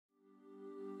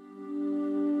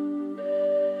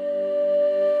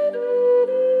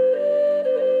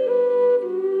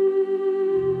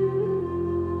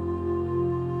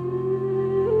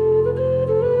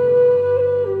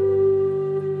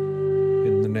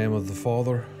name of the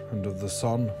Father, and of the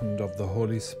Son, and of the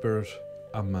Holy Spirit.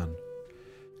 Amen.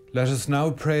 Let us now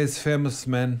praise famous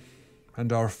men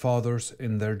and our fathers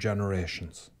in their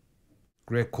generations.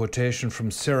 Great quotation from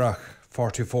Sirach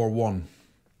 44:1,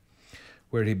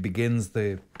 where he begins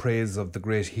the praise of the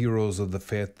great heroes of the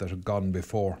faith that have gone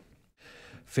before.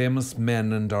 Famous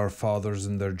men and our fathers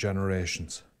in their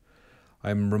generations.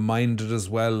 I'm reminded as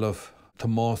well of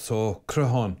Tommaso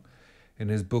Crehon in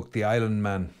his book The Island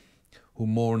Man, who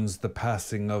mourns the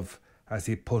passing of, as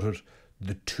he put it,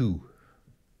 the two,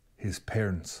 his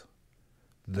parents.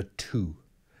 The two,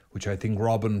 which I think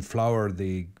Robin Flower,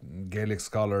 the Gaelic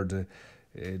scholar,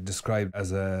 described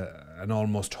as an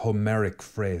almost Homeric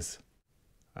phrase.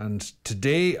 And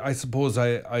today, I suppose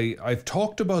I've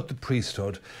talked about the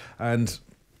priesthood and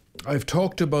I've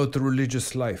talked about the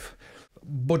religious life,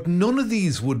 but none of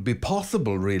these would be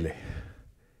possible, really,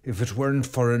 if it weren't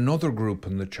for another group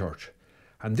in the church.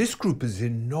 And this group is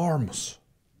enormous.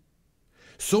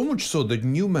 So much so that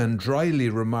Newman dryly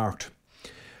remarked,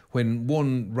 when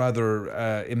one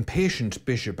rather impatient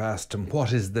bishop asked him,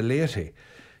 "What is the laity?"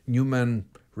 Newman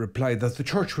replied that the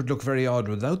church would look very odd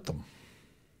without them.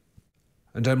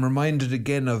 And I'm reminded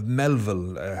again of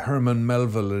Melville, Herman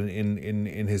Melville,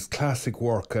 in his classic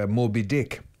work, Moby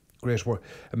Dick, great work,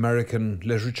 American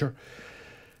literature,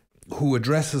 who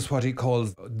addresses what he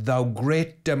calls, "Thou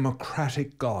great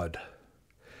democratic God,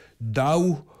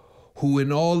 thou who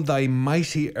in all thy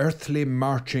mighty earthly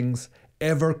marchings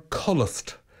ever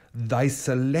cullest thy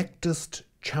selectest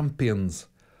champions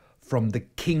from the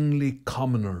kingly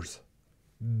commoners,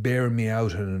 bear me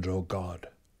out in it, O God."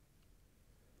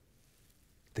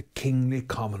 The kingly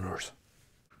commoners.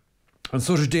 And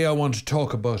so today I want to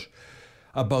talk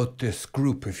about this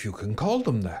group, if you can call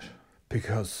them that,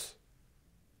 because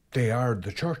they are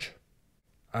the church.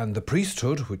 And the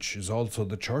priesthood, which is also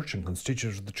the church and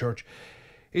constituent of the church,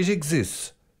 it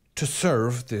exists to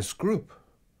serve this group,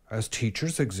 as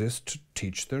teachers exist to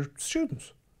teach their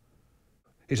students.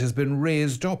 It has been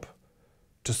raised up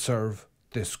to serve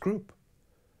this group.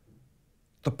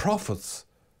 The prophets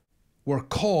were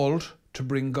called to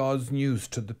bring God's news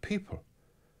to the people.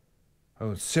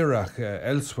 Sirach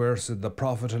elsewhere said the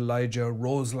prophet Elijah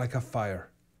rose like a fire.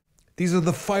 These are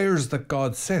the fires that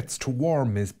God sets to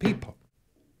warm his people.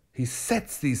 He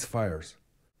sets these fires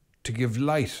to give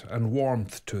light and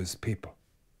warmth to his people.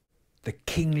 The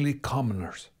kingly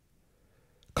commoners.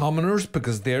 Commoners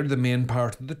because they're the main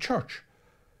part of the church.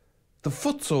 The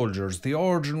foot soldiers, the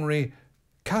ordinary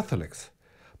Catholics.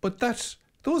 But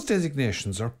those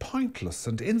designations are pointless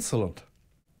and insolent.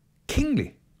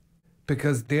 Kingly,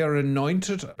 because they are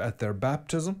anointed at their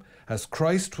baptism as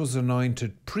Christ was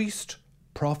anointed priest,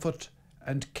 prophet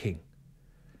and king.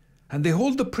 And they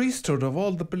hold the priesthood of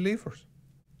all the believers.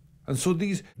 And so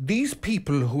these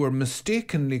people who are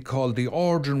mistakenly called the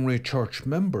ordinary church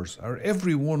members are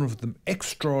every one of them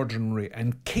extraordinary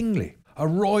and kingly, a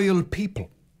royal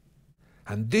people.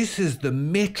 And this is the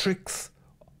matrix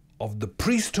of the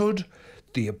priesthood,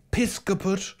 the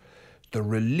episcopate, the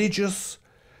religious,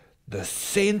 the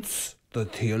saints, the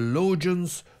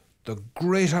theologians, the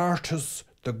great artists,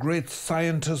 the great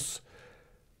scientists,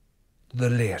 the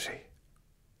laity.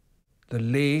 The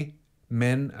lay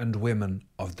men and women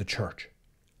of the church.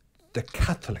 The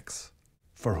Catholics,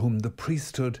 for whom the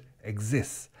priesthood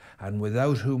exists, and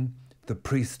without whom the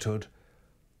priesthood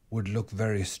would look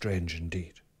very strange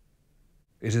indeed.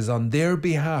 It is on their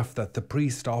behalf that the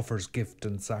priest offers gift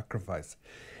and sacrifice.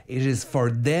 It is for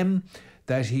them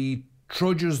that he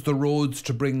trudges the roads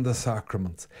to bring the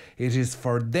sacraments. It is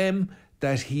for them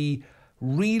that he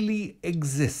really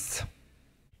exists,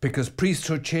 because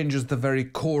priesthood changes the very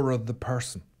core of the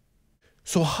person.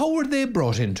 So how are they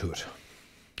brought into it?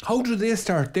 How do they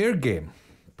start their game?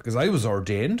 Because I was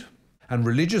ordained, and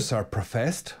religious are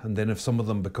professed, and then if some of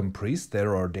them become priests,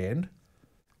 they're ordained.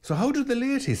 So how do the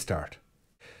laity start?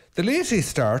 The laity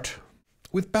start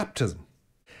with baptism.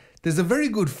 There's a very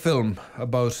good film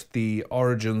about the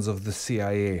origins of the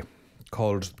CIA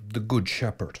called The Good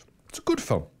Shepherd. It's a good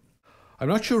film. I'm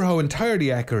not sure how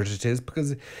entirely accurate it is,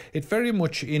 because it very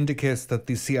much indicates that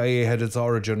the CIA had its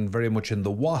origin very much in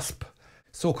the WASP,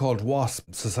 so-called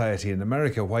WASP society in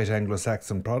America, white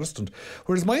Anglo-Saxon Protestant,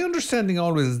 whereas my understanding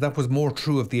always is that was more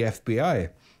true of the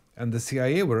FBI, and the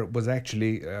CIA was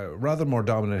actually rather more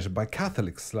dominated by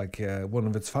Catholics, like one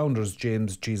of its founders,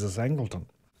 James Jesus Angleton,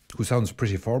 who sounds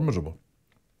pretty formidable.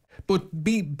 But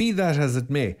be that as it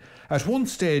may, at one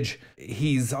stage,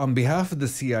 he's on behalf of the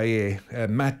CIA,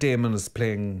 Matt Damon is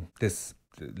playing this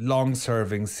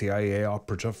long-serving CIA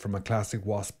operative from a classic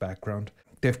WASP background.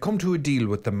 They've come to a deal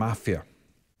with the mafia.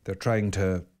 They're trying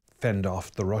to fend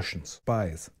off the Russian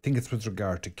spies. I think it's with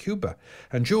regard to Cuba.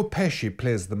 And Joe Pesci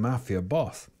plays the mafia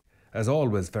boss, as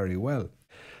always, very well.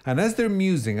 And as they're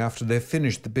musing after they've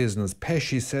finished the business,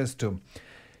 Pesci says to him,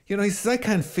 he says, I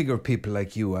can't figure people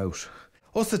like you out.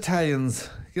 Us Italians,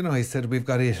 he said, we've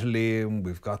got Italy and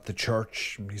we've got the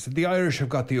church. He said, the Irish have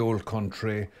got the old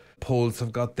country, Poles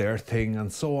have got their thing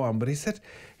and so on. But he said,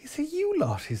 you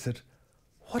lot, he said,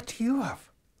 what do you have?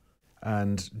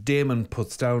 And Damon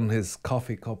puts down his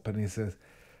coffee cup and he says,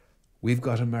 we've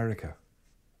got America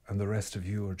and the rest of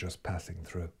you are just passing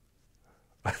through.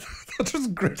 I thought it was a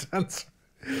great answer.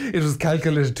 It was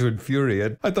calculated to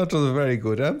infuriate. I thought it was a very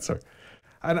good answer.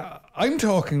 And I'm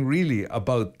talking really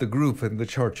about the group in the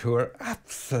church who are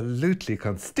absolutely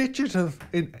constitutive,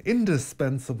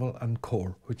 indispensable and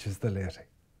core, which is the laity.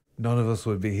 None of us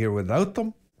would be here without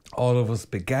them. All of us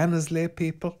began as lay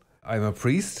people. I'm a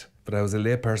priest, but I was a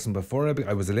lay person before.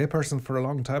 I was a lay person for a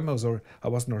long time. I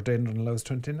wasn't ordained until I was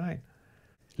 29.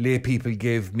 Lay people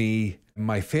gave me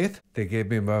my faith. They gave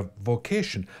me my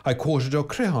vocation. I quoted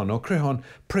O'Crehon. O'Crehon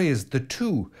praised the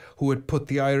two who had put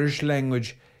the Irish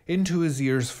language into his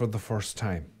ears for the first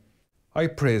time. I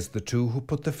praised the two who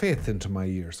put the faith into my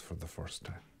ears for the first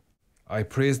time. I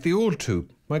praised the old two,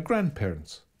 my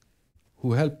grandparents,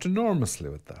 who helped enormously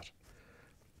with that.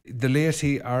 The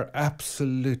laity are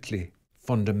absolutely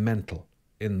fundamental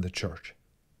in the church.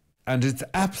 And it's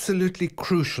absolutely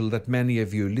crucial that many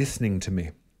of you listening to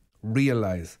me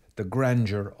realise the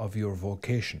grandeur of your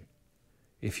vocation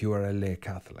if you are a lay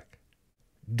Catholic.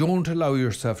 Don't allow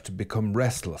yourself to become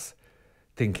restless,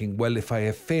 thinking, well, if I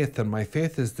have faith and my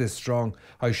faith is this strong,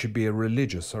 I should be a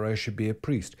religious or I should be a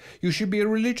priest. You should be a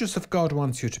religious if God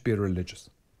wants you to be a religious.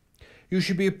 You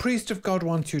should be a priest if God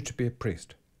wants you to be a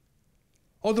priest.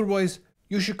 Otherwise,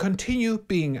 you should continue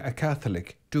being a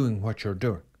Catholic, doing what you're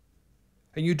doing.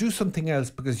 And you do something else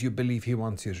because you believe he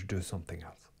wants you to do something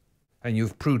else. And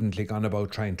you've prudently gone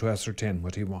about trying to ascertain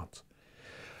what he wants.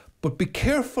 But be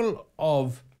careful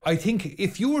of, I think,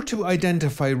 if you were to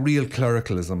identify real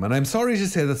clericalism, and I'm sorry to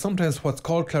say that sometimes what's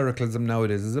called clericalism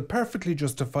nowadays is a perfectly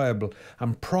justifiable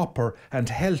and proper and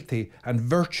healthy and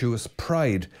virtuous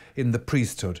pride in the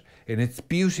priesthood, in its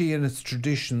beauty and its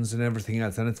traditions and everything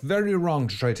else. And it's very wrong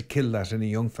to try to kill that in a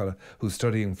young fella who's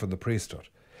studying for the priesthood.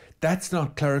 That's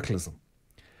not clericalism.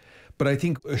 But I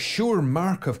think a sure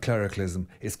mark of clericalism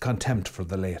is contempt for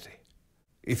the laity.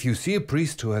 If you see a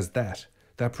priest who has that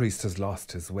priest has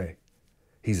lost his way.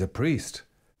 He's a priest,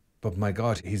 but my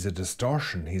God, he's a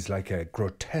distortion. He's like a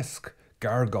grotesque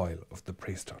gargoyle of the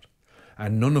priesthood.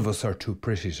 And none of us are too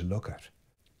pretty to look at.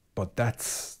 But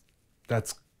that's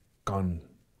gone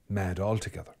mad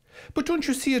altogether. But don't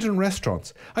you see it in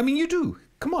restaurants? I mean, you do.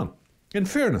 Come on. In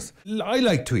fairness, I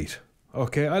like to eat.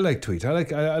 Okay, I like to eat.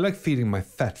 I like feeding my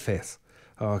fat face.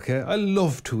 Okay, I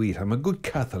love to eat. I'm a good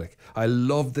Catholic. I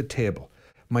love the table.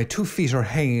 My 2 feet are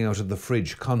hanging out of the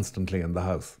fridge constantly in the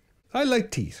house. I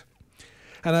like to eat.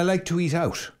 And I like to eat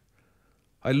out.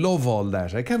 I love all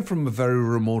that. I came from a very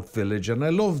remote village and I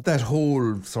love that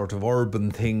whole sort of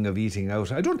urban thing of eating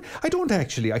out. I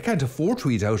can't afford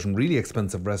to eat out in really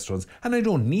expensive restaurants and I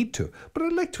don't need to, but I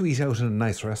like to eat out in a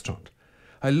nice restaurant.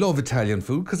 I love Italian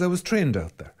food because I was trained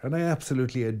out there and I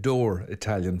absolutely adore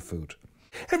Italian food.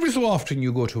 Every so often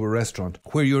you go to a restaurant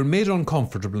where you're made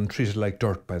uncomfortable and treated like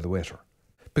dirt by the waiter.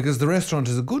 Because the restaurant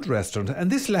is a good restaurant and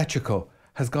this Lachico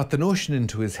has got the notion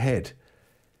into his head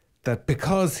that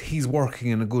because he's working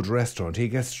in a good restaurant, he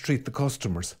gets to treat the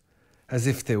customers as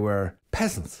if they were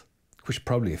peasants, which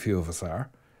probably a few of us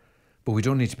are, but we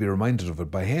don't need to be reminded of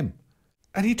it by him.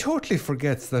 And he totally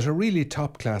forgets that a really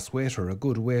top-class waiter, a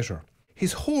good waiter,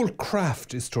 his whole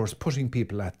craft is towards putting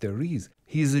people at their ease.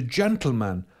 He is a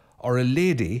gentleman or a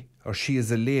lady, or she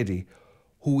is a lady,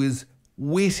 who is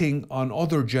waiting on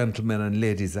other gentlemen and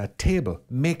ladies at table,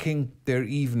 making their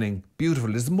evening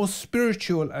beautiful. It's the most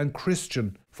spiritual and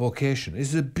Christian vocation.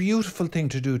 It's a beautiful thing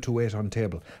to do, to wait on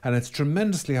table. And it's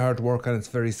tremendously hard work and it's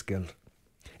very skilled.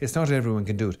 It's not everyone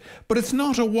can do it. But it's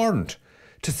not a warrant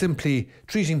to simply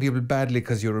treating people badly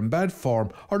because you're in bad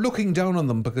form or looking down on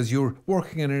them because you're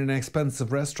working in an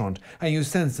expensive restaurant and you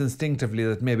sense instinctively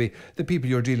that maybe the people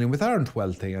you're dealing with aren't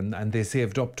wealthy and they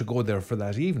saved up to go there for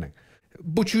that evening.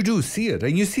 But you do see it,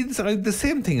 and you see the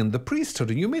same thing in the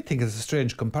priesthood, and you may think it's a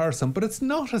strange comparison, but it's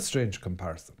not a strange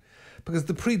comparison. Because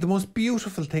the most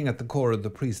beautiful thing at the core of the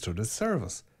priesthood is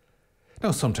service.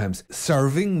 Now, sometimes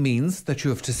serving means that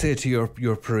you have to say to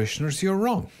your parishioners, you're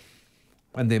wrong.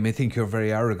 And they may think you're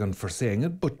very arrogant for saying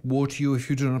it, but woe to you if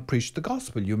you do not preach the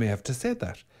gospel. You may have to say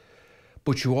that.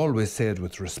 But you always say it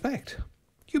with respect.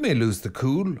 You may lose the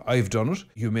cool. I've done it.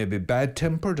 You may be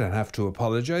bad-tempered and have to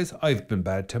apologise. I've been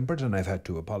bad-tempered and I've had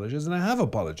to apologise, and I have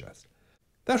apologised.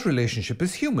 That relationship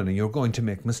is human and you're going to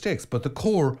make mistakes, but the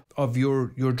core of your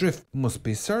drift must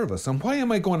be service. And why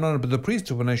am I going on about the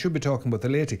priesthood when I should be talking about the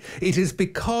laity? It is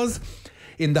because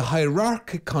in the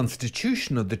hierarchic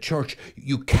constitution of the church,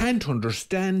 you can't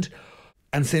understand,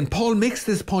 and St. Paul makes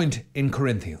this point in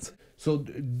Corinthians. So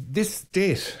this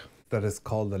state that is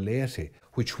called the laity,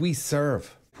 which we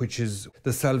serve, which is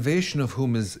the salvation of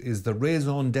whom is the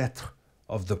raison d'etre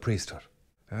of the priesthood.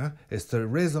 It's the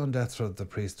raison d'etre of the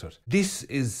priesthood. This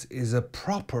is a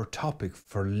proper topic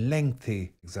for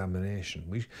lengthy examination.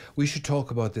 We should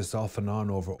talk about this off and on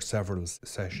over several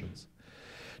sessions.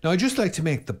 Now, I'd just like to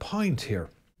make the point here.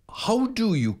 How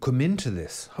do you come into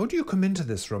this? How do you come into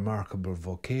this remarkable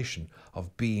vocation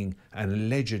of being an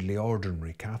allegedly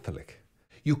ordinary Catholic?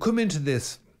 You come into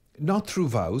this not through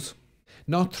vows,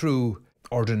 not through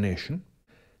ordination,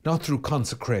 not through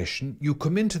consecration. You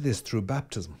come into this through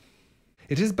baptism.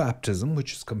 It is baptism,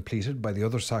 which is completed by the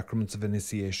other sacraments of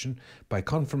initiation, by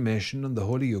confirmation and the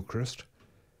Holy Eucharist.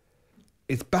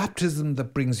 It's baptism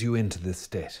that brings you into this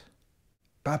state.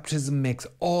 Baptism makes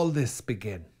all this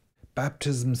begin.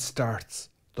 Baptism starts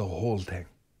the whole thing.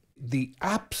 The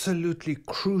absolutely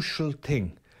crucial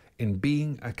thing in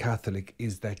being a Catholic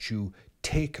is that you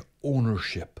take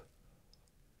ownership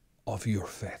of your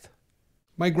faith.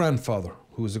 My grandfather,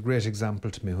 who was a great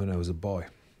example to me when I was a boy,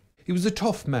 he was a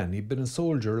tough man. He'd been a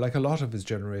soldier like a lot of his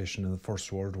generation in the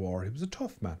First World War. He was a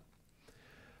tough man.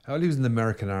 Well, he was in the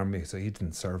American Army, so he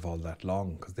didn't serve all that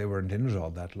long because they weren't in it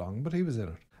all that long, but he was in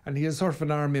it. And he has sort of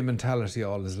an army mentality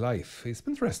all his life. He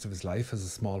spent the rest of his life as a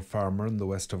small farmer in the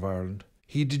west of Ireland.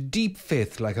 He had a deep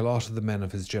faith like a lot of the men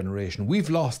of his generation.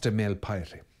 We've lost a male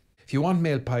piety. If you want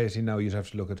male piety now, you'd have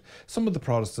to look at some of the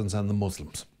Protestants and the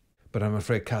Muslims. But I'm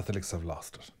afraid Catholics have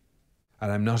lost it.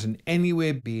 And I'm not in any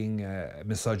way being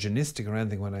misogynistic or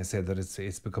anything when I say that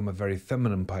it's become a very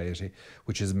feminine piety,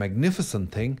 which is a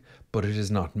magnificent thing, but it is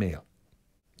not male.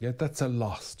 Yet that's a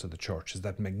loss to the church, is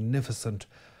that magnificent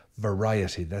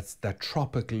variety, that's that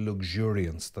tropical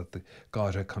luxuriance that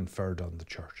God had conferred on the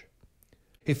church.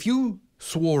 If you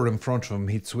swore in front of him,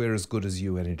 he'd swear as good as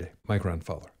you any day, my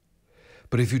grandfather.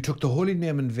 But if you took the holy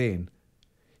name in vain,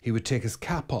 he would take his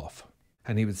cap off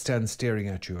and he would stand staring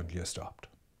at you until you stopped.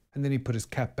 And then he'd put his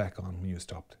cap back on when you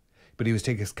stopped. But he would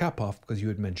take his cap off because you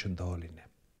had mentioned the holy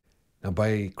name. Now,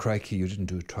 by crikey, you didn't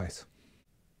do it twice.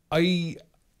 I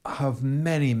have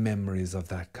many memories of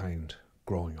that kind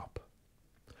growing up.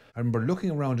 I remember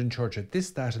looking around in church at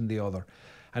this, that and the other,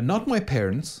 and not my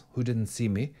parents, who didn't see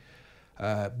me,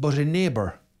 but a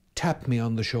neighbour tapped me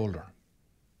on the shoulder.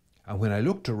 And when I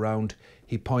looked around,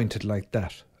 he pointed like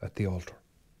that at the altar.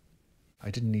 I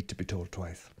didn't need to be told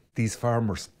twice. These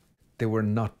farmers, they were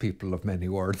not people of many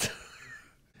words.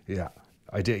 Yeah,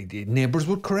 neighbours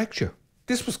would correct you.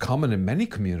 This was common in many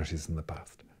communities in the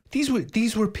past.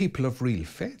 These were people of real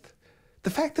faith.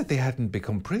 The fact that they hadn't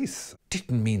become priests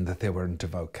didn't mean that they weren't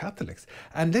devout Catholics.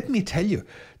 And let me tell you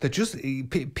that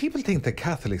people think that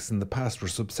Catholics in the past were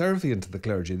subservient to the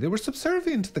clergy. They were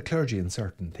subservient to the clergy in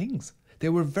certain things. They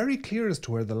were very clear as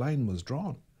to where the line was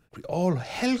drawn. All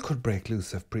hell could break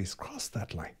loose if priests crossed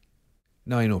that line.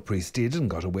 Now, I know priests did and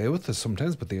got away with it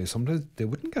sometimes, but sometimes they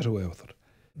wouldn't get away with it.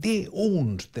 They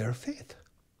owned their faith,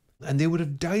 and they would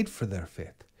have died for their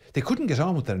faith. They couldn't get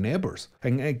on with their neighbours,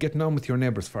 and getting on with your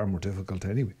neighbours far more difficult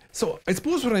anyway. So I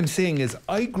suppose what I'm saying is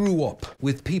I grew up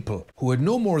with people who had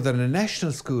no more than a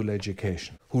national school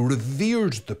education, who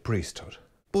revered the priesthood,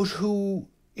 but who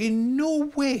in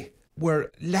no way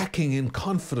were lacking in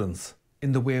confidence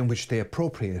in the way in which they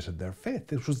appropriated their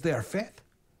faith. It was their faith.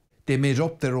 They made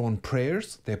up their own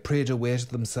prayers. They prayed away to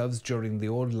themselves during the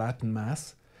old Latin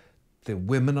Mass. The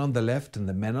women on the left and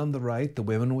the men on the right, the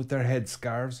women with their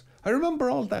headscarves. I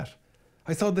remember all that.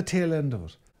 I saw the tail end of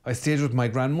it. I stayed with my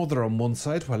grandmother on one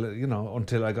side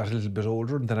until I got a little bit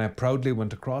older, and then I proudly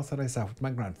went across and I sat with my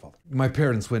grandfather. My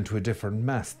parents went to a different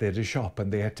Mass. They had a shop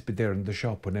and they had to be there in the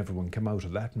shop when everyone came out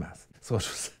of that Mass. So it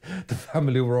was, the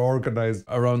family were organised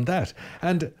around that.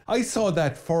 And I saw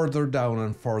that further down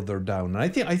and further down. And I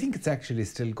think it's actually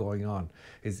still going on,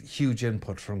 is huge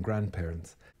input from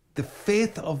grandparents. The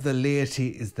faith of the laity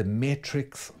is the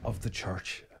matrix of the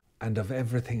church and of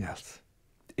everything else.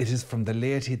 It is from the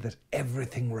laity that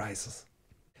everything rises.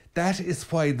 That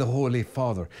is why the Holy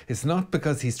Father, it's not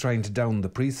because he's trying to down the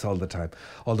priests all the time,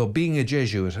 although being a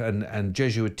Jesuit and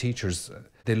Jesuit teachers,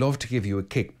 they love to give you a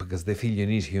kick because they feel you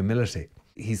need humility.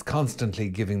 He's constantly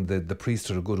giving the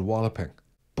priesthood a good walloping.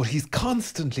 But he's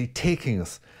constantly taking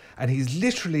us And he's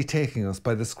literally taking us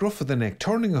by the scruff of the neck,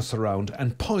 turning us around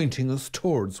and pointing us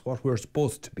towards what we're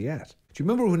supposed to be at. Do you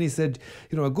remember when he said,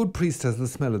 a good priest has the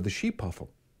smell of the sheep off him?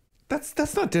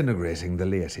 That's not denigrating the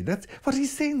laity. That's what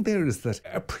he's saying there, is that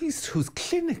a priest who's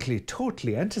clinically,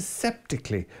 totally,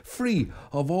 antiseptically free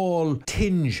of all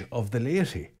tinge of the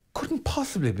laity couldn't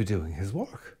possibly be doing his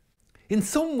work. In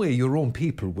some way, your own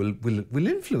people will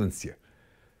influence you.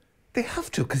 They have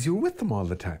to, because you're with them all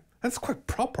the time. That's quite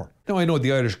proper. Now, I know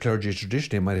the Irish clergy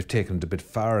traditionally might have taken it a bit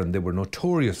far, and they were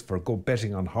notorious for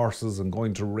betting on horses and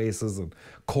going to races and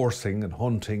coursing and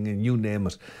hunting and you name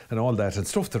it and all that, and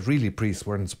stuff that really priests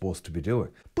weren't supposed to be doing.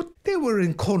 But they were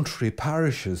in country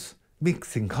parishes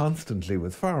mixing constantly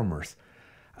with farmers,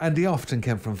 and they often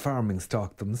came from farming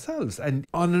stock themselves. And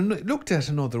looked at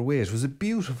another way, it was a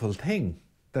beautiful thing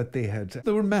that they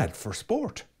were mad for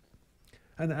sport.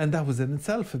 And that was in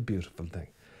itself a beautiful thing.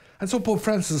 And so Pope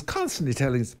Francis is constantly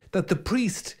telling us that the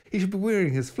priest, he should be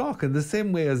wearing his flock in the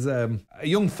same way as a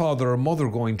young father or mother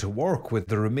going to work with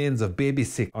the remains of baby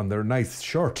sick on their nice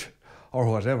shirt or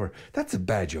whatever. That's a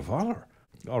badge of honour.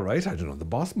 All right, I don't know, the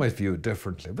boss might view it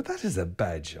differently, but that is a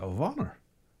badge of honour.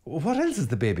 What else is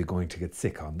the baby going to get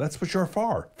sick on? That's what you're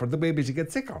for the baby to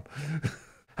get sick on.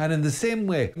 And in the same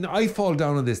way, I fall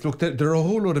down on this. Look, there are a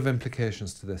whole lot of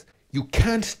implications to this. You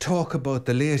can't talk about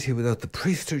the laity without the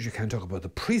priesthood. You can't talk about the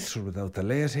priesthood without the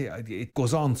laity. It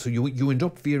goes on, so you end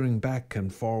up veering back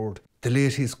and forward. The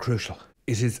laity is crucial.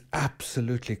 It is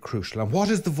absolutely crucial. And what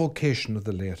is the vocation of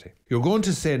the laity? You're going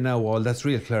to say now, well, that's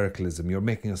real clericalism. You're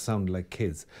making us sound like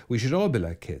kids. We should all be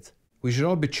like kids. We should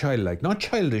all be childlike, not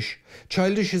childish.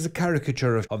 Childish is a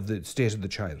caricature of the state of the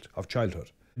child, of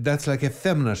childhood. That's like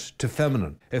effeminate to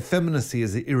feminine. Effeminacy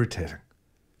is irritating.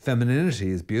 Femininity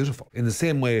is beautiful. In the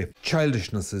same way,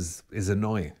 childishness is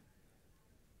annoying.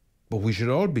 But we should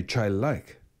all be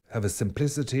childlike. Have a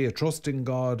simplicity, a trust in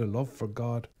God, a love for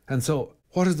God. And so,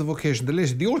 what is the vocation of the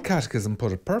laity? The old catechism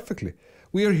put it perfectly.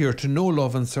 We are here to know,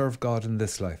 love and serve God in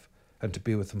this life and to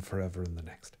be with him forever in the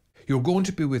next. You're going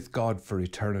to be with God for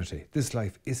eternity. This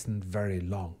life isn't very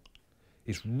long.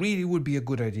 It really would be a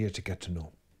good idea to get to know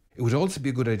him. It would also be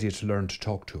a good idea to learn to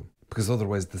talk to him, because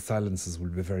otherwise the silences will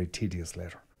be very tedious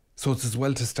later. So it's as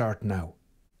well to start now.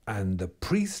 And the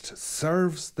priest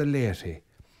serves the laity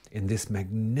in this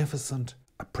magnificent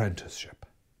apprenticeship.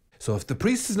 So if the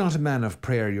priest is not a man of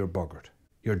prayer, you're buggered.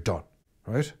 You're done,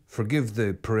 right? Forgive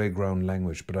the parade ground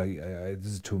language, but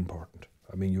this is too important.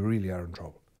 I mean, you really are in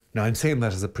trouble. Now, I'm saying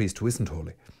that as a priest who isn't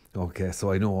holy. Okay,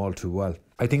 so I know all too well.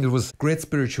 I think it was a great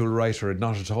spiritual writer, and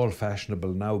not at all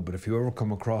fashionable now, but if you ever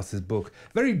come across his book,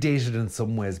 very dated in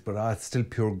some ways, but it's still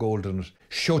pure gold in it.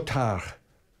 Chautard.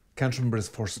 Can't remember his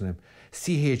first name.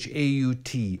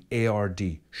 Chautard.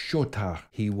 Chautard.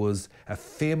 He was a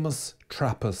famous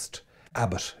Trappist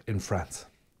abbot in France.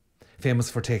 Famous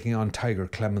for taking on Tiger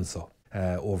Clemenceau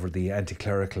over the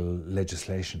anti-clerical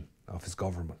legislation of his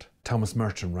government. Thomas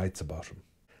Merton writes about him.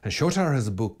 And Chautard has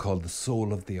a book called The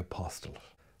Soul of the Apostolate.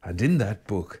 And in that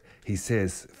book, he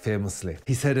says famously,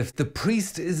 he said, if the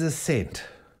priest is a saint,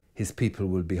 his people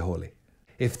will be holy.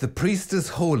 If the priest is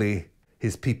holy,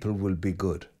 his people will be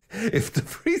good. If the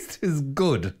priest is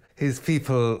good, his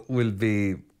people will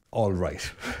be all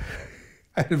right.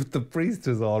 And if the priest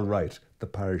is all right, the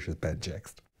parish is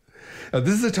benchexed. Now,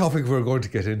 this is a topic we're going to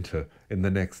get into in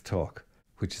the next talk,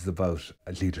 which is about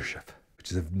leadership,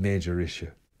 which is a major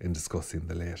issue in discussing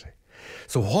the laity.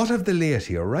 So what have the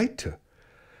laity a right to?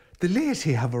 The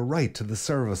laity have a right to the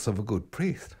service of a good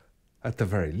priest, at the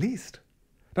very least.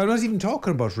 Now, I'm not even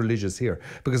talking about religious here,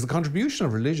 because the contribution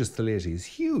of religious to laity is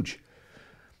huge.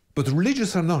 But the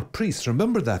religious are not priests.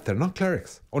 Remember that. They're not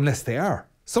clerics, unless they are.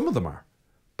 Some of them are,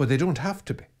 but they don't have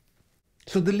to be.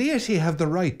 So the laity have the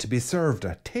right to be served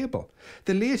at table.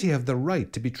 The laity have the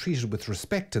right to be treated with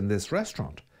respect in this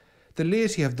restaurant. The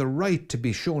laity have the right to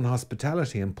be shown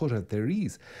hospitality and put at their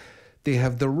ease. They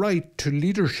have the right to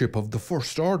leadership of the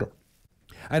first order.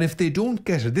 And if they don't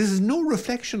get it, this is no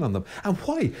reflection on them. And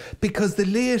why? Because the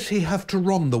laity have to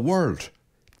run the world.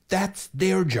 That's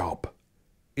their job.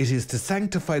 It is to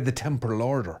sanctify the temporal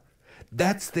order.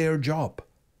 That's their job.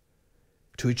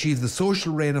 To achieve the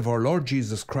social reign of our Lord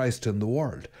Jesus Christ in the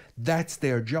world. That's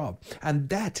their job. And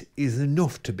that is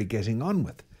enough to be getting on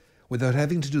with, without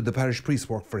having to do the parish priest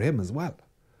work for him as well.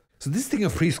 So this thing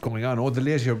of priests going on, the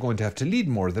laity are going to have to lead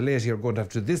more, the laity are going to have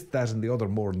to do this, that and the other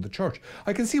more in the church.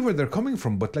 I can see where they're coming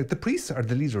from, but like the priests are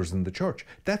the leaders in the church.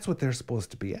 That's what they're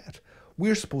supposed to be at.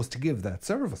 We're supposed to give that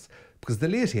service, because the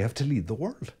laity have to lead the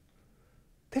world.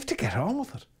 They have to get on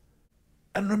with it.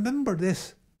 And remember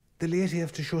this, the laity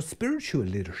have to show spiritual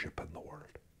leadership in the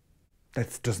world.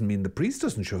 That doesn't mean the priest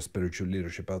doesn't show spiritual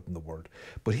leadership out in the world,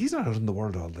 but he's not out in the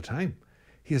world all the time.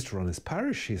 He has to run his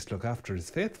parish, he has to look after his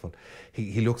faithful.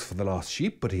 He looks for the lost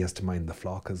sheep, but he has to mind the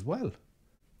flock as well.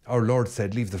 Our Lord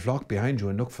said, leave the flock behind you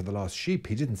and look for the lost sheep.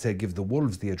 He didn't say, give the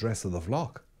wolves the address of the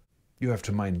flock. You have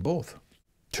to mind both.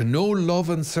 To know, love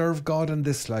and serve God in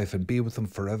this life and be with him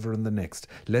forever in the next.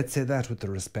 Let's say that with the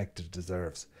respect it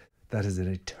deserves. That is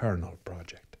an eternal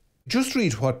project. Just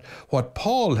read what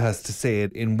Paul has to say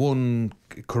in 1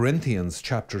 Corinthians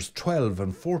chapters 12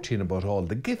 and 14 about all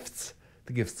the gifts.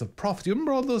 The gifts of prophecy. You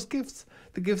remember all those gifts?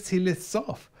 The gifts he lists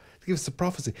off. The gifts of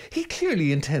prophecy. He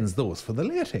clearly intends those for the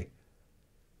laity.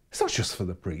 It's not just for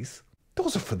the priests.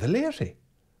 Those are for the laity.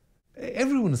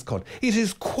 Everyone is called. It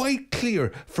is quite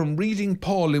clear from reading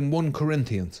Paul in 1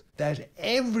 Corinthians that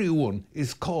everyone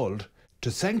is called to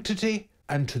sanctity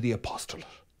and to the apostolate.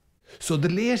 So the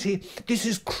laity, this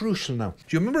is crucial now.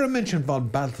 Do you remember I mentioned von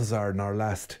Balthasar in our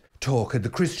last talk at the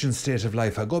Christian State of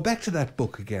Life? I'll go back to that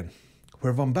book again,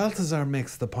 where von Balthasar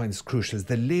makes the points crucial is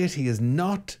the laity is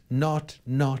not,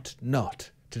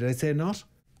 did I say not?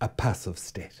 A passive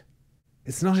state.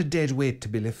 It's not a dead weight to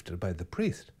be lifted by the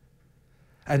priest.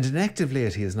 And an active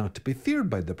laity is not to be feared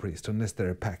by the priest unless they're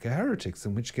a pack of heretics,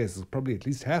 in which case it's probably at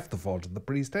least half the fault of the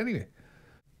priest anyway.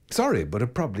 Sorry, but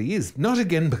it probably is. Not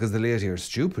again because the laity are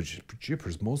stupid.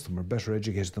 Jippers, most of them are better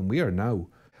educated than we are now.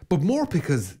 But more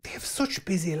because they have such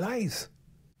busy lives.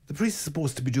 The priest is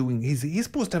supposed to be doing, he's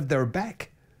supposed to have their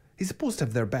back. He's supposed to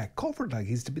have their back covered, like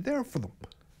he's to be there for them.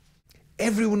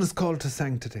 Everyone is called to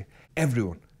sanctity.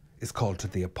 Everyone is called to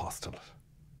the apostolate.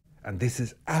 And this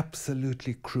is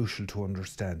absolutely crucial to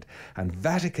understand. And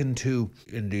Vatican II,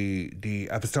 in the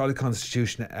Apostolic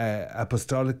Constitution,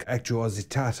 Apostolic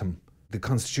Actuositatem, the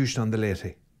Constitution on the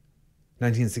Laity,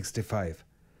 1965,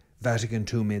 Vatican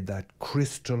II made that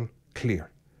crystal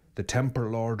clear. The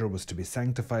temporal order was to be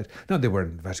sanctified. Now,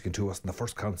 Vatican II wasn't the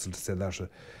first council to say that.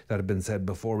 That had been said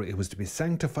before. It was to be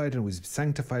sanctified, and it was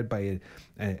sanctified by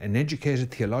an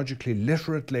educated, theologically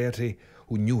literate laity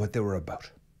who knew what they were about,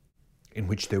 in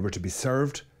which they were to be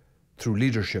served through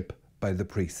leadership by the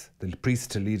priests. The priests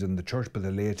to lead in the church, but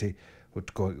the laity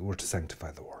were to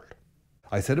sanctify the world.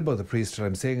 I said about the priesthood,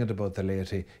 I'm saying it about the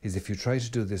laity, is if you try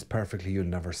to do this perfectly, you'll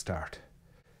never start.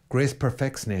 Grace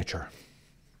perfects nature.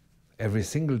 Every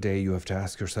single day you have to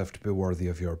ask yourself to be worthy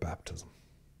of your baptism.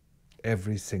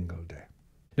 Every single day.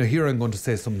 Now here I'm going to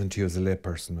say something to you as a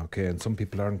layperson, okay? And some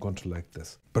people aren't going to like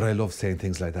this. But I love saying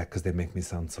things like that because they make me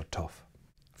sound so tough.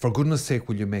 For goodness sake,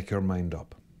 will you make your mind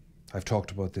up? I've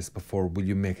talked about this before. Will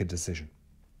you make a decision?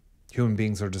 Human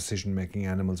beings are decision-making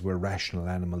animals. We're rational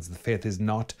animals. The faith is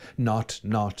not.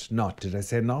 Did I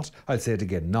say not? I'll say it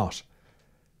again, not.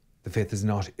 The faith is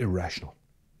not irrational.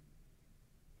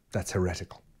 That's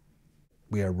heretical.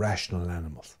 We are rational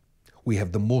animals. We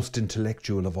have the most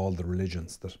intellectual of all the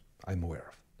religions that I'm aware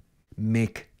of.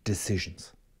 Make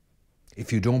decisions.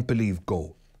 If you don't believe,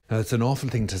 go. Now, it's an awful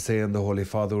thing to say, and the Holy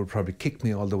Father will probably kick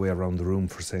me all the way around the room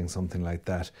for saying something like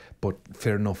that, but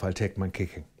fair enough, I'll take my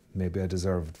kicking. Maybe I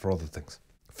deserve it for other things.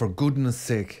 For goodness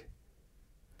sake,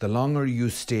 the longer you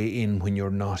stay in when you're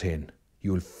not in,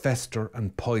 you'll fester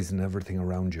and poison everything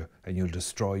around you, and you'll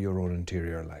destroy your own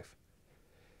interior life.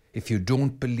 If you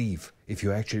don't believe, if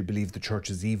you actually believe the church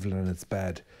is evil and it's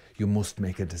bad, you must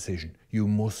make a decision. You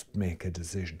must make a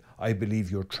decision. I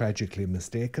believe you're tragically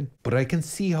mistaken, but I can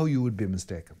see how you would be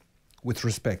mistaken. With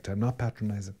respect, I'm not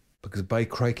patronising, because by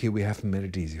crikey, we haven't made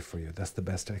it easy for you. That's the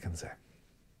best I can say.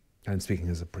 I'm speaking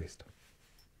as a priest.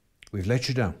 We've let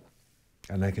you down,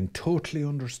 and I can totally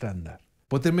understand that.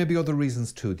 But there may be other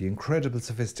reasons too. The incredible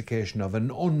sophistication of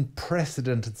an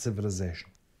unprecedented civilization,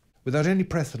 without any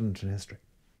precedent in history.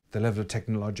 The level of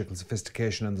technological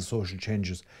sophistication and the social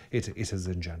changes it has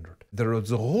engendered. There is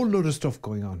a whole lot of stuff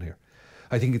going on here.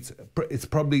 I think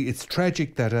it's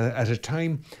tragic that at a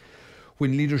time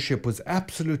when leadership was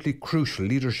absolutely crucial,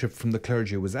 leadership from the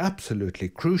clergy was absolutely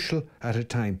crucial, at a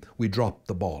time we dropped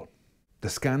the ball. The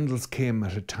scandals came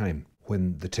at a time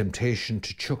when the temptation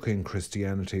to chuck in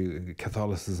Christianity,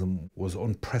 Catholicism, was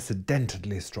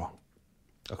unprecedentedly strong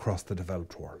across the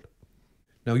developed world.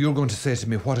 Now you're going to say to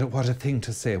me, what a thing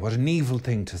to say, what an evil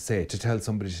thing to say, to tell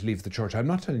somebody to leave the church. I'm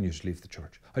not telling you to leave the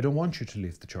church. I don't want you to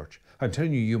leave the church. I'm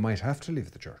telling you, you might have to leave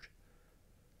the church.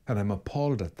 And I'm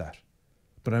appalled at that.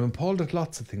 But I'm appalled at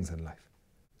lots of things in life.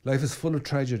 Life is full of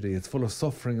tragedy, it's full of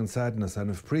suffering and sadness, and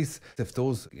if priests, if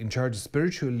those in charge of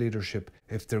spiritual leadership,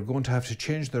 if they're going to have to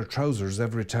change their trousers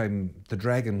every time the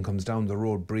dragon comes down the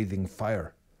road breathing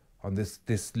fire on this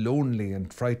lonely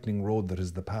and frightening road that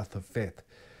is the path of faith,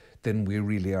 then we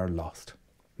really are lost.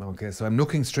 Okay, so I'm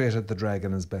looking straight at the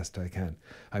dragon as best I can.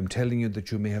 I'm telling you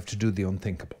that you may have to do the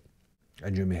unthinkable.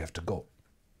 and you may have to go.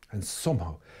 And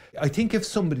somehow, I think if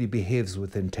somebody behaves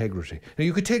with integrity, now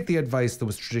you could take the advice that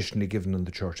was traditionally given in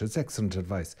the church. It's excellent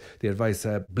advice. The advice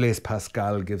Blaise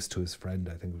Pascal gives to his friend,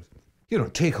 I think it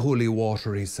was, take holy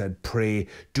water, he said, pray,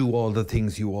 do all the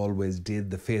things you always did,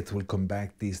 the faith will come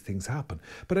back, these things happen.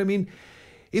 But I mean,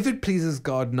 if it pleases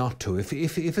God not to, if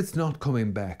it's not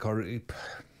coming back,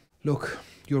 look,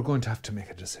 you're going to have to make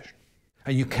a decision.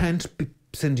 And you can't be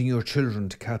sending your children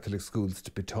to Catholic schools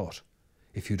to be taught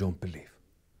if you don't believe.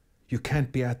 You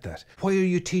can't be at that. Why are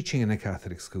you teaching in a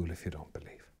Catholic school if you don't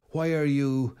believe? Why are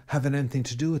you having anything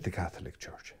to do with the Catholic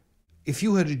Church? If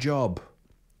you had a job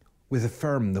with a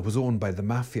firm that was owned by the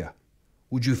mafia,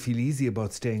 would you feel easy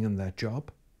about staying in that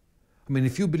job? I mean,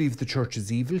 if you believe the church is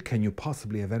evil, can you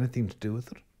possibly have anything to do with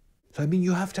it? So, I mean,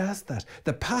 you have to ask that.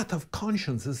 The path of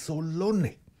conscience is so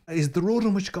lonely. Is the road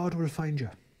on which God will find you.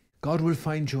 God will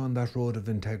find you on that road of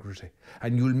integrity,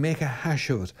 and you'll make a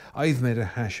hash of it. I've made a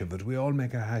hash of it. We all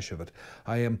make a hash of it.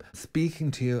 I am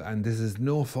speaking to you, and this is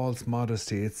no false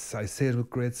modesty. I say it with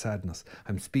great sadness.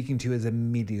 I'm speaking to you as a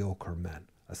mediocre man,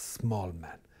 a small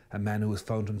man, a man who has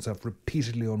found himself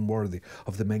repeatedly unworthy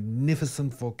of the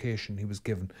magnificent vocation he was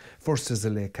given, first as a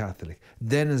lay Catholic,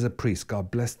 then as a priest. God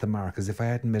bless the mark, as if I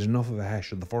hadn't made enough of a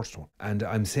hash of the first one. And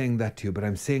I'm saying that to you, but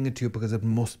I'm saying it to you because it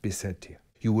must be said to you.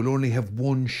 You will only have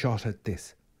one shot at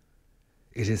this.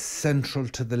 It is central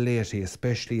to the laity,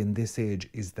 especially in this age,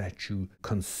 is that you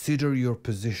consider your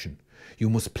position. You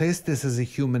must place this as a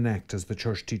human act, as the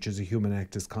Church teaches a human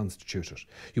act is constituted.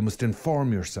 You must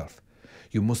inform yourself.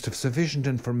 You must have sufficient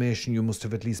information. You must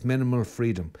have at least minimal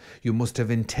freedom. You must have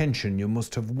intention. You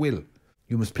must have will.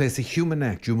 You must place a human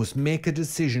act. You must make a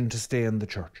decision to stay in the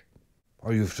Church,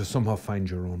 or you have to somehow find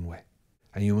your own way.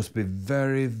 And you must be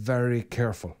very, very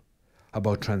careful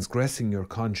about transgressing your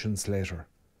conscience later,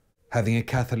 having a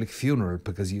Catholic funeral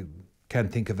because you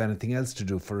can't think of anything else to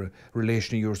do for a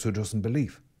relation of yours who doesn't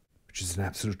believe, which is an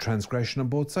absolute transgression on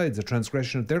both sides, a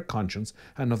transgression of their conscience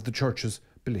and of the Church's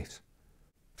beliefs.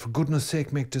 For goodness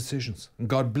sake, make decisions, and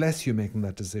God bless you making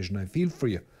that decision. I feel for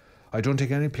you. I don't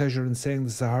take any pleasure in saying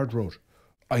this is a hard road.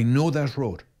 I know that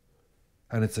road,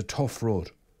 and it's a tough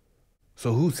road.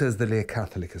 So who says the lay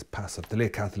Catholic is passive? The lay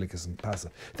Catholic isn't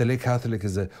passive. The lay Catholic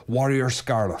is a warrior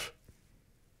scarlet.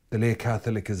 The lay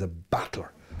Catholic is a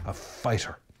battler, a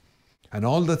fighter. And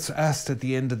all that's asked at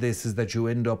the end of this is that you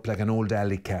end up like an old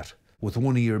alley cat with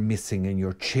one ear missing and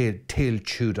your tail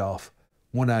chewed off,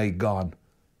 one eye gone,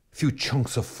 a few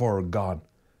chunks of fur gone,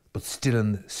 but still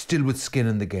with skin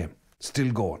in the game,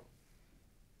 still going.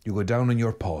 You go down on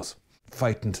your paws,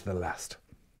 fighting to the last.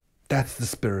 That's the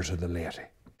spirit of the laity.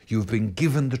 You've been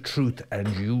given the truth and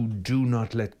you do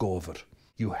not let go of it.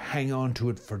 You hang on to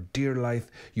it for dear life.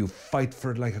 You fight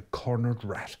for it like a cornered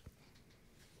rat.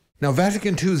 Now,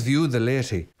 Vatican II's view of the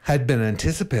laity had been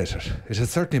anticipated. It had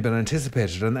certainly been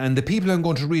anticipated. And the people I'm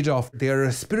going to read off, they are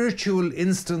a spiritual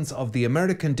instance of the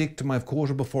American dictum I've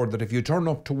quoted before, that if you turn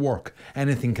up to work,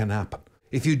 anything can happen.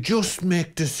 If you just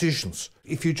make decisions,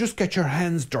 if you just get your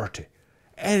hands dirty,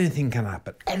 anything can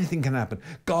happen. Anything can happen.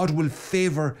 God will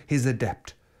favour his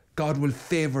adept. God will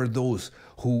favour those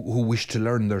who wish to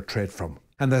learn their trade from.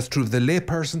 And that's true of the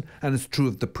layperson, and it's true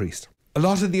of the priest. A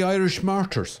lot of the Irish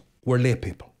martyrs were lay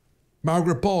people.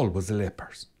 Margaret Ball was a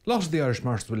layperson. A lot of the Irish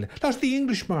martyrs were lay. A lot of the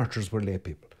English martyrs were lay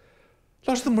people. A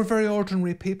lot of them were very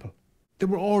ordinary people. They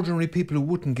were ordinary people who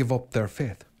wouldn't give up their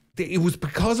faith. It was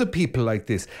because of people like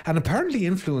this, and apparently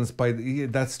influenced by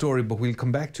that story, but we'll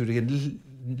come back to it again,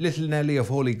 little Nellie of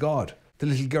Holy God, the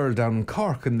little girl down in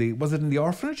Cork, was it in the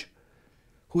orphanage?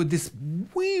 Who had this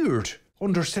weird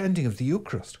understanding of the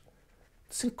Eucharist.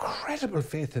 This incredible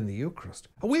faith in the Eucharist.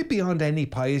 Way beyond any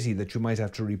piety that you might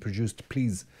have to reproduce to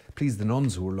please the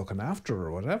nuns who were looking after her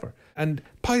or whatever. And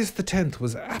Pius X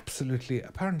was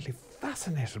apparently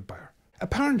fascinated by her.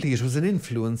 Apparently it was an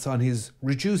influence on his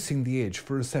reducing the age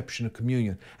for reception of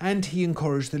communion, and he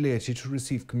encouraged the laity to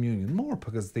receive communion more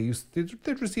because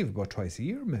they'd receive about twice a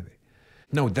year maybe.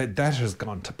 Now that has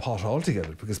gone to pot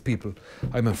altogether because people,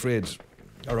 I'm afraid,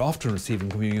 are often receiving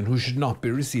communion who should not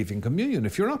be receiving communion.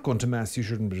 If you're not going to Mass, you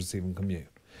shouldn't be receiving communion.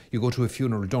 You go to a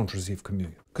funeral, don't receive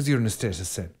communion because you're in a state of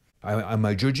sin. Am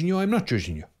I judging you? I'm not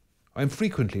judging you. I'm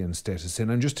frequently in a state of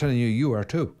sin. I'm just telling you, you are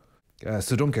too.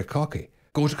 So don't get cocky.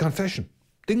 Go to confession,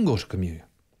 then go to communion.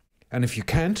 And if you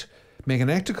can't, make an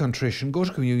act of contrition, go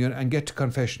to communion and get to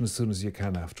confession as soon as you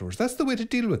can afterwards. That's the way to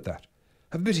deal with that.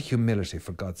 Have a bit of humility,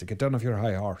 for God's sake. Get down off your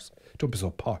high horse. Don't be so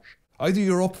posh. Either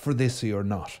you're up for this or you're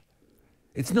not.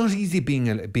 It's not easy being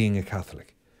a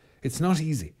Catholic. It's not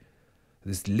easy.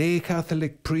 This lay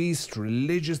Catholic priest,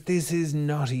 religious, this is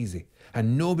not easy.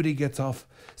 And nobody gets off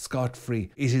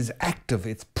scot-free. It is active,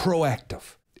 it's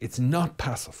proactive. It's not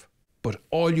passive. But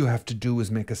all you have to do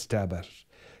is make a stab at it.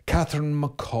 Catherine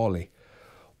Macaulay,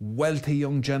 wealthy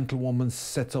young gentlewoman,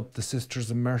 sets up the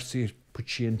Sisters of Mercy, which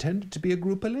she intended to be a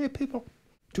group of lay people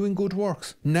doing good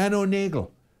works. Nan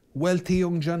O'Nagel, wealthy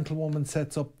young gentlewoman,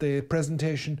 sets up the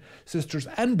Presentation Sisters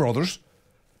and Brothers.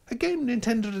 Again,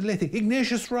 intended as Laity.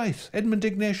 Ignatius Rice, Edmund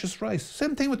Ignatius Rice.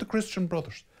 Same thing with the Christian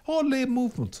Brothers. All lay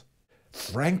movements.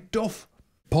 Frank Duff.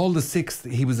 Paul VI,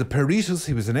 he was a peritus,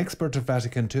 he was an expert of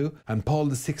Vatican II, and Paul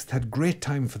VI had great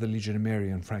time for the Legion of Mary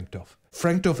and Frank Duff.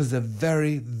 Frank Duff is a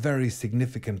very, very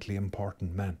significantly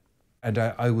important man. And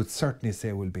I would certainly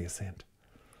say will be a saint.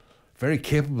 Very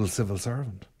capable civil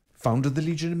servant. Founded the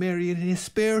Legion of Mary in his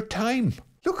spare time.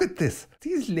 Look at this.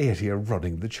 These laity are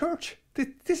running the church.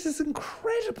 This is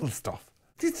incredible stuff.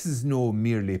 This is no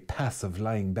merely passive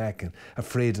lying back and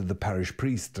afraid of the parish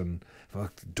priest. And well,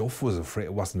 Duff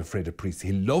wasn't afraid of priests.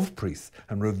 He loved priests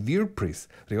and revered priests,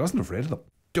 but he wasn't afraid of them.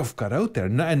 Duff got out there,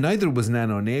 and neither was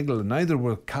Nan O'Nagel, and neither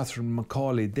were Catherine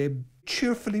Macaulay. They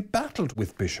cheerfully battled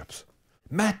with bishops.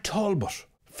 Matt Talbot,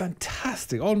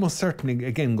 fantastic, almost certainly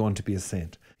again going to be a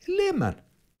saint. A layman.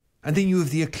 And then you have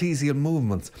the ecclesial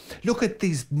movements. Look at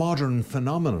these modern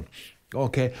phenomena.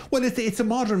 Okay, well, it's a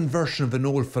modern version of an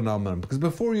old phenomenon, because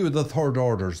before you had the third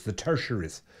orders, the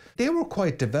tertiaries, they were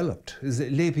quite developed.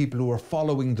 Lay people who were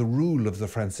following the rule of the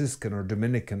Franciscan or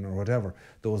Dominican or whatever,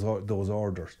 those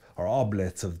orders, or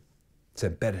oblates of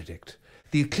St. Benedict.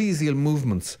 The ecclesial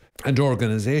movements and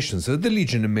organisations, so the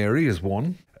Legion of Mary is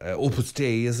one, Opus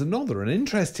Dei is another, and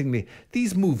interestingly,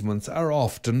 these movements are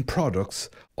often products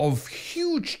of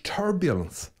huge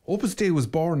turbulence. Opus Dei was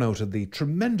born out of the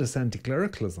tremendous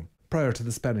anti-clericalism prior to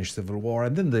the Spanish Civil War,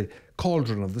 and then the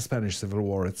cauldron of the Spanish Civil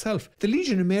War itself. The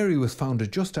Legion of Mary was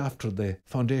founded just after the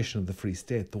foundation of the Free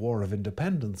State, the War of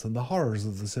Independence, and the horrors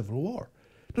of the Civil War.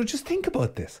 Now just think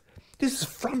about this. This is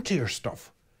frontier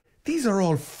stuff. These are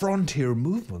all frontier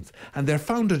movements, and they're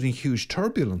founded in huge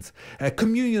turbulence.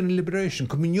 Communion and Liberation,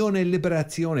 Comunione e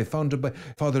Liberazione, founded by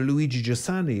Father Luigi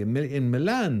Giussani in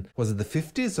Milan, was it the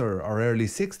 50s or early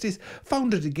 60s?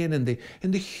 Founded again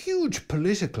in the huge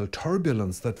political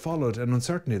turbulence that followed, and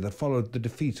uncertainty that followed the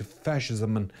defeat of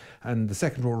fascism and the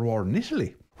Second World War in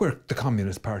Italy, where the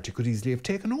Communist Party could easily have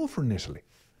taken over in Italy.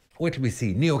 What do we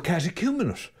see?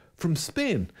 Neo-catechumenate from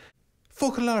Spain.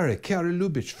 Focolare, Chiara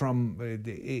Lubich from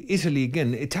Italy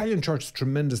again. Italian church is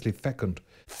tremendously fecund.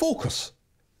 Focus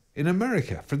in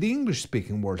America for the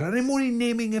English-speaking world. And I'm only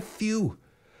naming a few.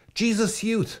 Jesus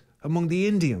Youth among the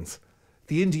Indians,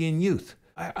 the Indian youth.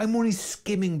 I'm only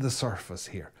skimming the surface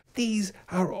here. These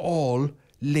are all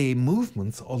lay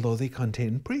movements, although they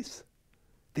contain priests.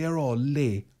 They are all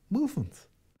lay movements.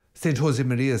 St. Jose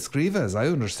Maria Escriva, as I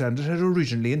understand it, had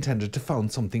originally intended to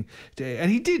found something, and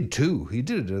he did too, he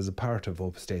did it as a part of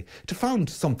Opus Dei, to found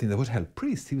something that would help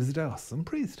priests. He was a diocesan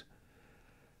priest.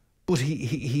 But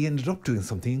he ended up doing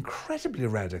something incredibly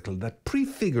radical that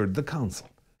prefigured the council.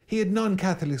 He had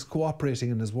non-Catholics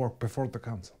cooperating in his work before the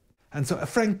council. And so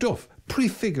Frank Duff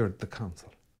prefigured the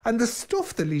council. And the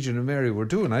stuff the Legion of Mary were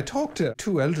doing, I talked to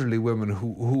two elderly women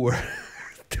who were...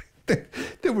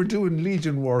 They were doing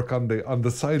Legion work on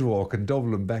the sidewalk in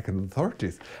Dublin back in the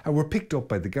 30s and were picked up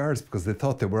by the guards because they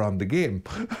thought they were on the game.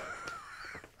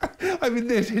 I mean,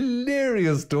 they had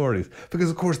hilarious stories because,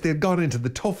 of course, they had gone into the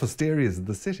toughest areas of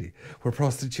the city where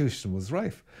prostitution was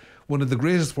rife. One of the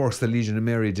greatest works the Legion of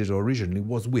Mary did originally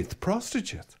was with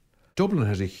prostitutes. Dublin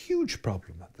had a huge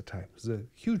problem at the time. It was a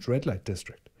huge red light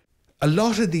district. A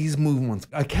lot of these movements,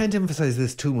 I can't emphasise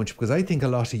this too much because I think a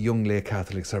lot of young lay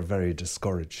Catholics are very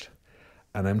discouraged.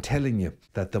 And I'm telling you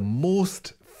that the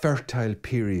most fertile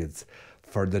periods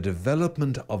for the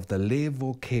development of the lay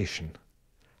vocation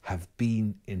have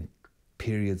been in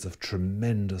periods of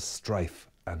tremendous strife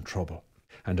and trouble.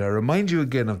 And I remind you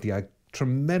again of the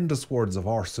tremendous words of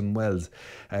Orson Welles.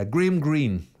 Graham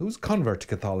Greene, who's a convert to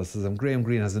Catholicism, Graham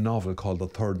Greene has a novel called The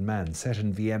Third Man, set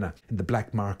in Vienna, in the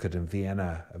black market in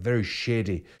Vienna. A very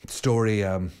shady story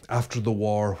after the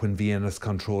war when Vienna is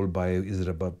controlled by,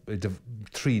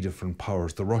 three different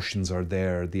powers. The Russians are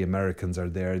there, the Americans are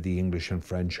there, the English and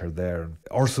French are there.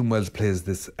 Orson Welles plays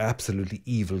this absolutely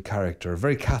evil character, a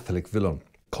very Catholic villain,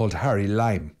 called Harry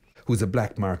Lime, who's a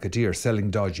black marketeer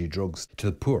selling dodgy drugs to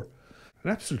the poor. An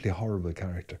absolutely horrible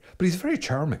character. But he's very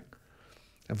charming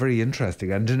and very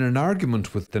interesting. And in an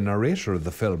argument with the narrator of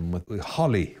the film, with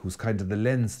Holly, who's kind of the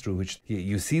lens through which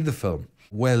you see the film,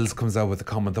 Wells comes out with a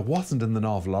comment that wasn't in the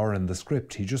novel or in the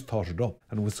script. He just thought it up.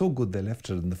 And it was so good they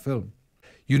left it in the film.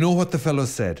 You know what the fellow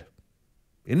said?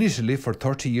 In Italy, for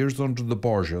 30 years under the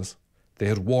Borgias, they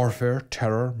had warfare,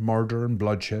 terror, murder and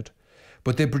bloodshed,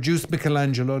 but they produced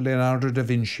Michelangelo, Leonardo da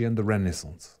Vinci and the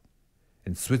Renaissance.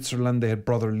 In Switzerland, they had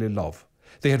brotherly love.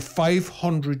 They had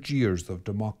 500 years of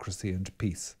democracy and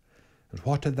peace. And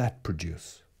what did that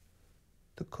produce?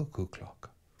 The cuckoo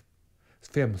clock. It's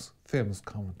famous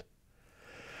comment.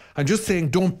 I'm just saying,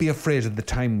 don't be afraid of the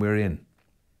time we're in.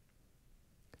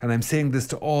 And I'm saying this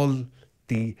to all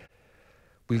the...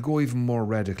 We'll go even more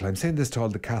radical. I'm saying this to all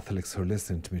the Catholics who are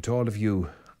listening to me, to all of you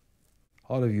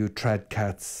trad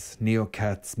cats,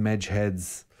 neo-cats, medge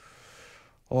heads,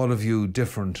 all of you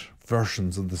different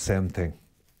versions of the same thing,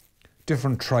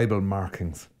 different tribal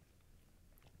markings,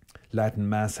 Latin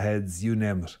mass heads, you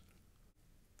name it.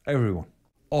 Everyone,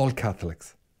 all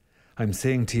Catholics. I'm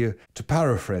saying to you, to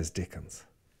paraphrase Dickens,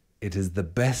 it is the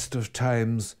best of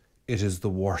times, it is the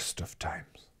worst of times.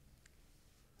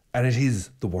 And it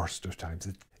is the worst of times.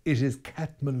 It is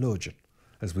catmalogian,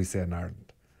 as we say in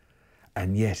Ireland.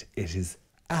 And yet it is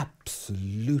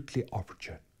absolutely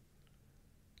opportune.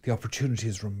 The opportunity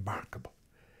is remarkable.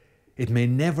 It may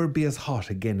never be as hot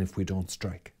again if we don't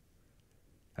strike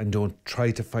and don't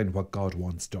try to find what God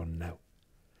wants done now.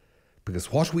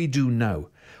 Because what we do now,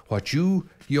 what you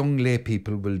young lay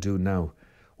people will do now,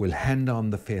 will hand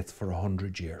on the faith for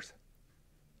 100 years.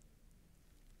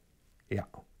 Yeah.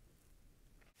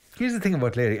 Here's the thing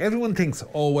about laity. Everyone thinks,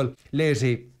 oh, well,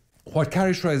 laity, what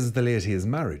characterises the laity is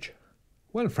marriage.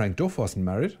 Well, Frank Duff wasn't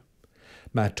married.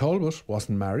 Matt Talbot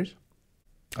wasn't married.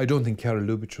 I don't think Chiara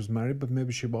Lubitsch was married, but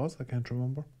maybe she was, I can't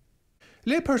remember. A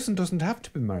layperson doesn't have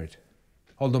to be married.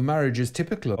 Although marriage is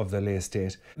typical of the lay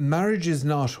state, marriage is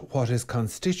not what is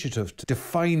constitutive,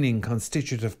 defining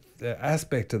constitutive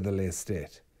aspect of the lay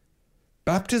state.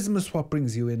 Baptism is what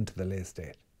brings you into the lay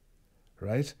state,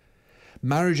 right?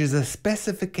 Marriage is a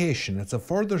specification, it's a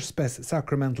further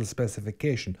sacramental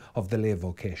specification of the lay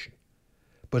vocation.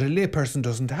 But a lay person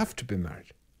doesn't have to be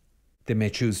married. They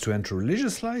may choose to enter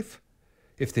religious life.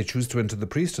 If they choose to enter the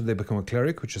priesthood, they become a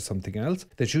cleric, which is something else.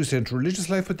 They choose to enter religious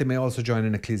life, but they may also join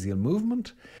an ecclesial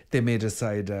movement. They may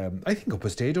decide, I think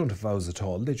Opus Dei don't have vows at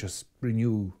all. They just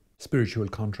renew spiritual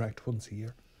contract once a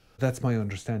year. That's my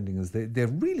understanding, is they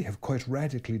really have quite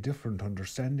radically different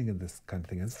understanding of this kind of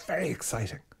thing. It's very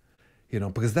exciting, you know,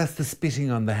 because that's the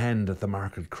spitting on the hand at the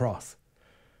market cross.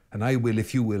 And I will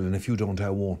if you will, and if you don't,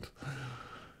 I won't.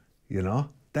 You know,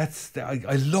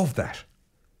 I love that.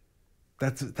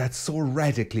 That's so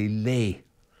radically lay.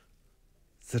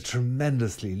 It's a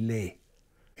tremendously lay.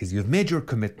 Because you've made your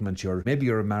commitment, maybe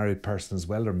you're a married person as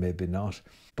well, or maybe not.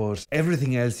 But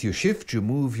everything else, you shift, you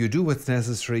move, you do what's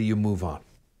necessary, you move on.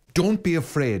 Don't be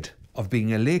afraid of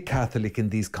being a lay Catholic in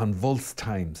these convulsed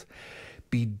times.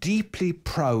 Be deeply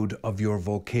proud of your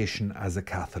vocation as a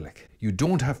Catholic. You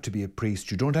don't have to be a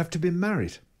priest, you don't have to be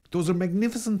married. Those are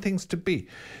magnificent things to be.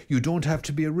 You don't have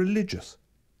to be a religious.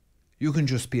 You can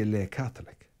just be a lay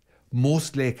Catholic.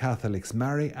 Most lay Catholics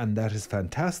marry, and that is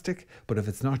fantastic, but if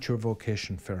it's not your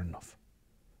vocation, fair enough.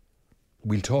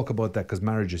 We'll talk about that because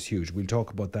marriage is huge. We'll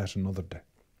talk about that another day.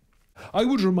 I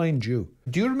would remind you,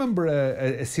 do you remember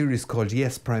a series called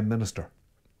Yes, Prime Minister?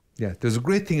 Yeah, there's a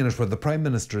great thing in it where the Prime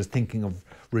Minister is thinking of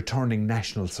returning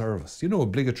national service, you know,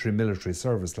 obligatory military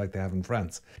service like they have in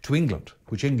France, to England,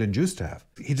 which England used to have.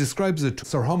 He describes it to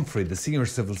Sir Humphrey, the senior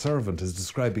civil servant, is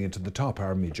describing it to the top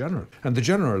army general. And the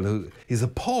general, who is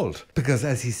appalled because,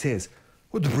 as he says,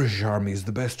 well, the British Army is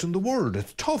the best in the world.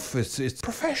 It's tough, it's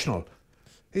professional,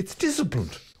 it's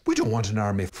disciplined. We don't want an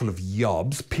army full of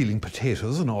yobs peeling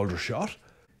potatoes in Aldershot.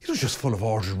 You know, just full of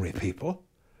ordinary people.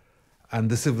 And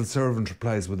the civil servant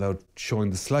replies without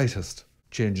showing the slightest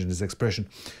change in his expression,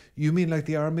 you mean like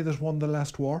the army that won the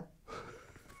last war?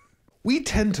 We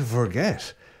tend to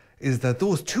forget is that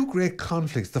those two great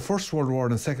conflicts, the First World War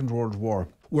and the Second World War,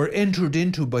 were entered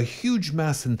into by huge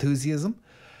mass enthusiasm,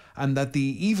 and that the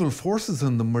evil forces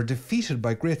in them were defeated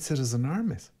by great citizen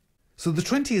armies. So the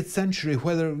 20th century,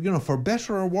 whether, you know, for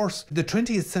better or worse, the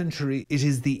 20th century, it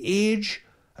is the age,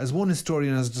 as one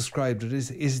historian has described it,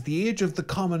 is the age of the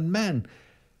common man.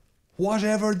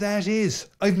 Whatever that is.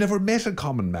 I've never met a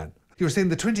common man. You're saying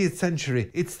the 20th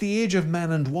century, it's the age of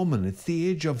man and woman. It's the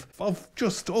age of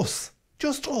just us.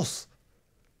 Just us.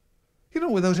 You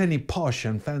know, without any posh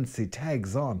and fancy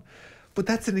tags on. But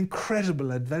that's an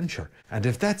incredible adventure. And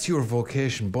if that's your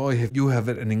vocation, boy, you have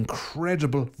an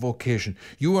incredible vocation.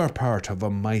 You are part of a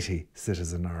mighty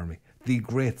citizen army. The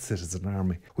great citizen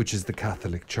army, which is the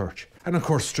Catholic Church. And of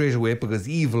course, straight away, because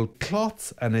evil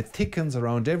clots and it thickens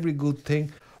around every good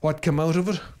thing, what came out of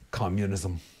it?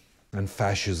 Communism and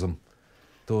fascism.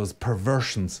 Those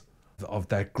perversions of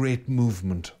that great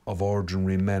movement of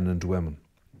ordinary men and women.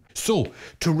 So,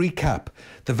 to recap,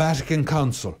 the Vatican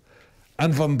Council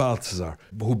and von Balthasar,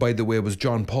 who by the way was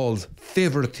John Paul's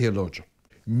favourite theologian,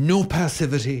 no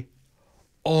passivity,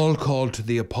 all called to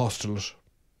the apostolate.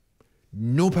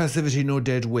 No passivity, no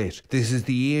dead weight. This is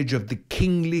the age of the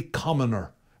kingly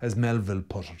commoner, as Melville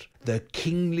put it. The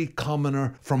kingly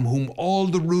commoner from whom all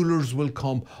the rulers will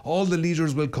come, all the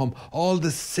leaders will come, all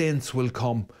the saints will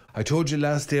come. I told you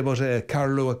last day about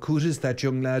Carlo Acutis, that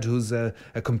young lad who's a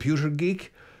computer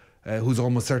geek, who's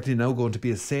almost certainly now going to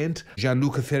be a saint.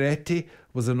 Gianluca Ferretti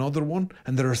was another one,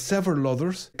 and there are several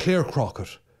others. Claire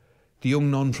Crockett, the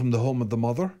young nun from the Home of the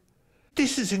Mother.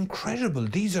 This is incredible.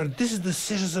 This is the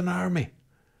citizen army.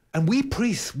 And we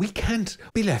priests, we can't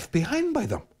be left behind by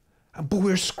them. But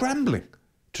we're scrambling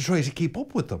to try to keep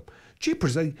up with them.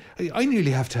 Jeepers, I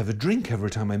nearly have to have a drink every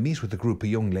time I meet with a group of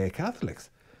young lay Catholics.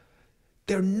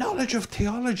 Their knowledge of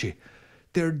theology,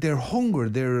 their hunger,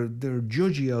 their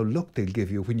judgy old look they'll give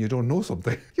you when you don't know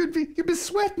something. You'd be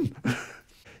sweating.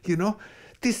 You know,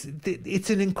 it's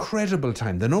an incredible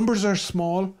time. The numbers are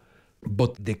small,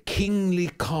 but the kingly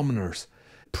commoners,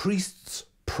 priests,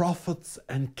 prophets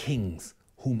and kings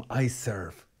whom I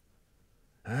serve,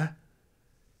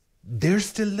 they're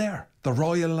still there. The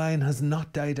royal line has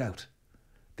not died out.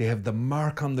 They have the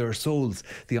mark on their souls,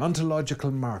 the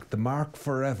ontological mark, the mark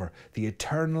forever, the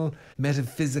eternal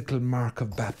metaphysical mark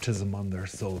of baptism on their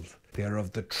souls. They are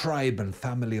of the tribe and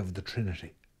family of the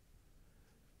Trinity.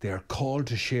 They are called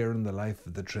to share in the life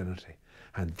of the Trinity.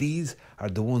 And these are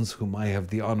the ones whom I have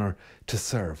the honour to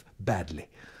serve badly.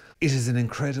 It is an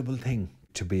incredible thing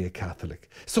to be a Catholic.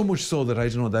 So much so that I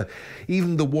don't know that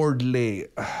even the word lay,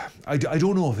 I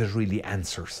don't know if it really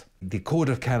answers. The Code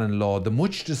of Canon Law, the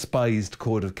much despised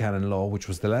Code of Canon Law, which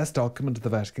was the last document of the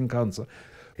Vatican Council,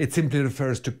 it simply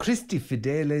refers to Christi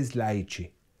fideles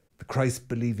laici, the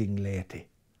Christ-believing laity.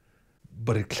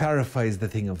 But it clarifies the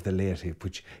thing of the laity,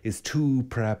 which is too,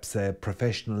 perhaps, a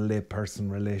professional lay-person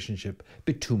relationship, a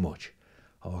bit too much.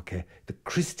 Okay, the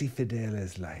Christi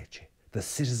fideles laici, the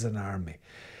citizen army,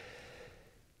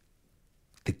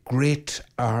 the great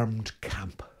armed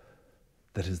camp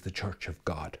that is the Church of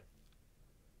God.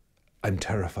 I'm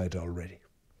terrified already.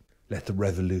 Let the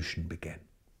revolution begin.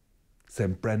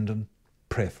 St. Brendan,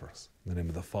 pray for us. In the name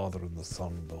of the Father, and the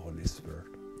Son, and the Holy Spirit.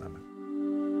 Amen.